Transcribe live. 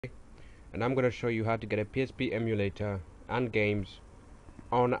and I'm gonna show you how to get a PSP emulator and games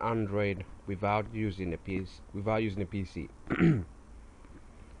on Android without using a PC.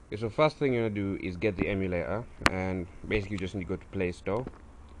 Okay, so first thing you're gonna do is get the emulator, and basically you just need to go to Play Store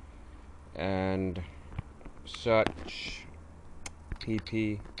and search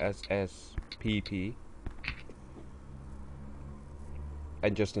PPSSPP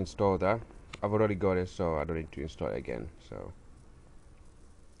and just install that. I've already got it, so I don't need to install it again. So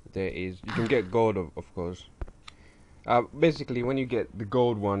there is, you can get gold of course. Basically when you get the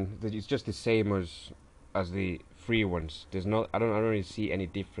gold one, it's just the same as the free ones. There's not, I don't really see any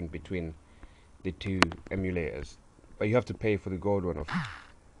difference between the two emulators, but you have to pay for the gold one.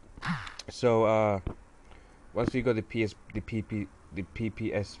 So once you got the PPSSPP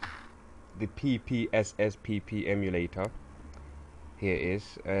emulator, here it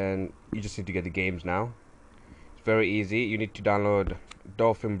is, and you just need to get the games now. It's very easy. You need to download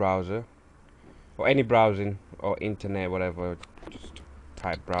Dolphin browser or any browsing or internet, whatever. Just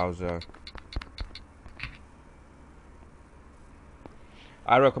type browser.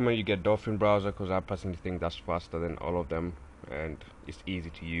 I recommend you get Dolphin browser because I personally think that's faster than all of them and it's easy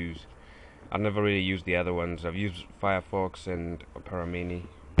to use. I've never really used the other ones. I've used Firefox and Opera Mini,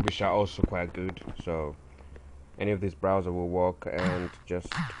 which are also quite good. So any of this browser will work. And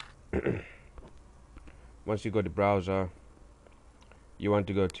just once you go to browser, you want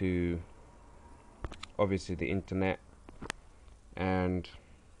to go to obviously the internet and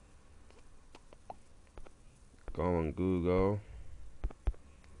go on Google.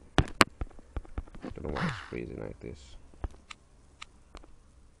 I don't know why it's freezing like this.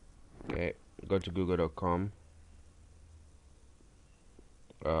 Okay, go to google.com.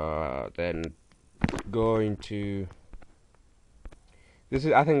 Then go into this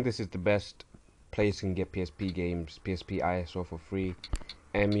is, I think this is the best place you can get PSP games, PSP ISO for free.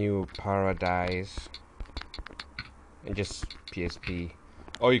 Emu Paradise and just PSP,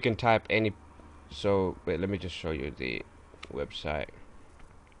 or you can type any. So wait, let me just show you the website.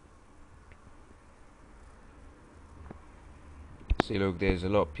 See, look, there's a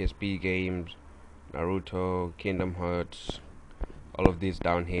lot of PSP games, Naruto, Kingdom Hearts, all of these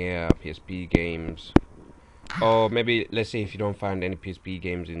down here are PSP games. Or maybe, let's say if you don't find any PSP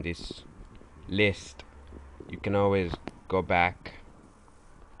games in this list, you can always go back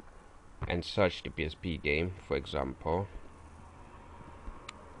and search the PSP game, for example.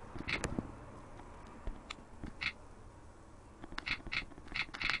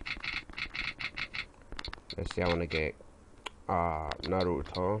 Let's say I want to get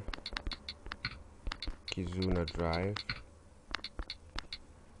Naruto Kizuna Drive.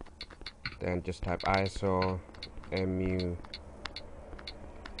 Then just type ISO Emu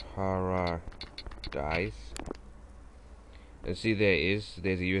Paradise. And see, there's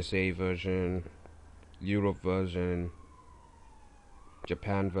a USA version, Europe version,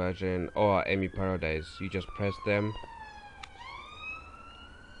 Japan version, or Emu Paradise. You just press them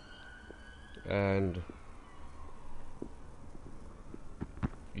and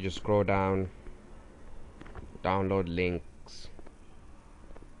you just scroll down, download links.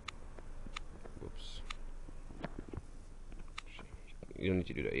 Whoops. You don't need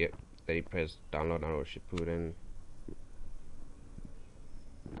to do that yet. Then you press download Naruto Shippuden.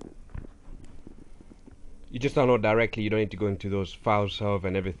 You just download directly. You don't need to go into those file server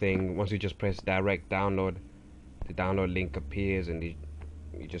and everything. Once you just press direct download, the download link appears and it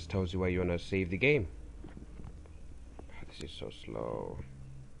just tells you where you want to save the game. This is so slow.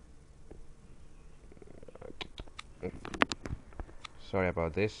 Sorry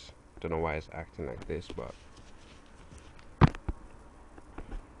about this. Don't know why it's acting like this, but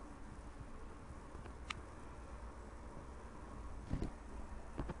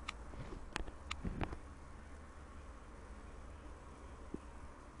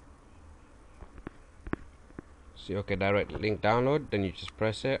see, okay, direct link download, then you just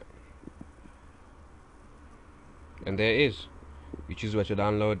press it and there it is. You choose where to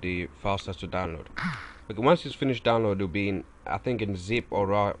download, the file starts to download. Okay, once it's finished download, it'll be in, I think, in zip or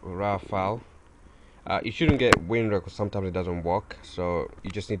raw file. You shouldn't get WinRAR because sometimes it doesn't work, so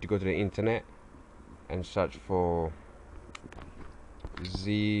you just need to go to the internet and search for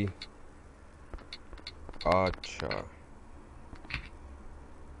Z Archer. I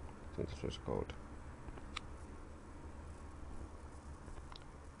think that's what it's called.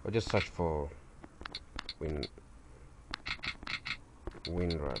 Or just search for WinRAR.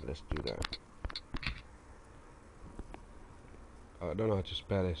 Let's do that. I don't know how to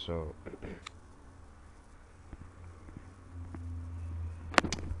spell it, so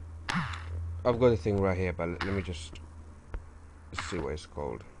I've got the thing right here, but let me just see what it's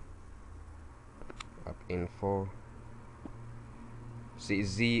called. App info. See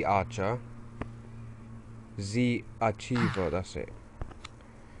Z Archer. Z Achiever, that's it.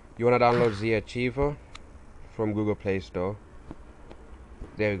 You wanna download Z Achiever from Google Play Store.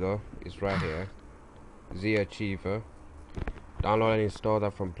 There we go, it's right here. Z Achiever. Download and install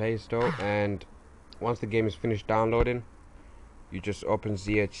that from Play Store, and once the game is finished downloading, you just open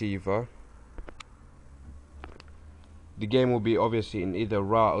Z Achiever. The game will be obviously in either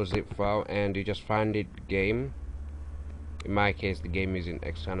RAW or zip file, and you just find it game. In my case, the game is in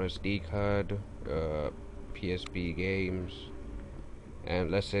external SD card, PSP games, and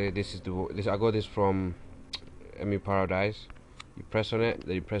let's say this is I got this from Emu Paradise. You press on it,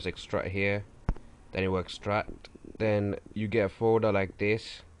 then you press extract here, then it will extract. Then you get a folder like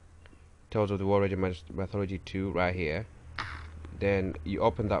this, Tales of the War Regime Mythology 2 right here. Then you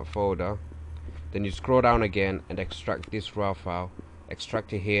open that folder, then you scroll down again and extract this RAW file,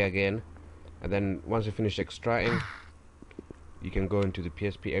 extract it here again, and then once you finish extracting, you can go into the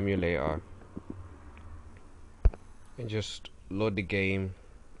PSP Emulator and just load the game.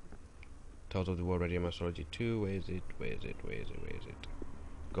 Tales of the War Regime Mythology 2, where is it?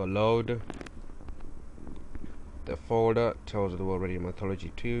 Go load the folder, Tales of the War Regime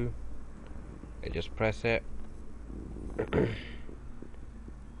Mythology 2, and just press it. Should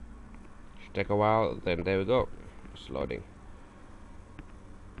take a while, then there we go, it's loading.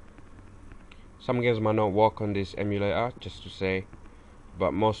 Some games might not work on this emulator, just to say,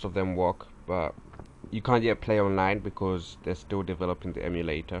 but most of them work. But you can't yet play online because they're still developing the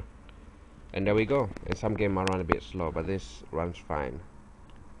emulator. And there we go. And some games might run a bit slow, but this runs fine,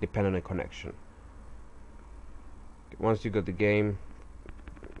 depending on the connection. Once you got the game,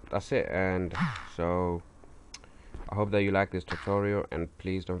 that's it. And so I hope that you like this tutorial, and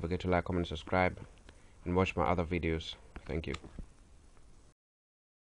please don't forget to like, comment, subscribe, and watch my other videos. Thank you.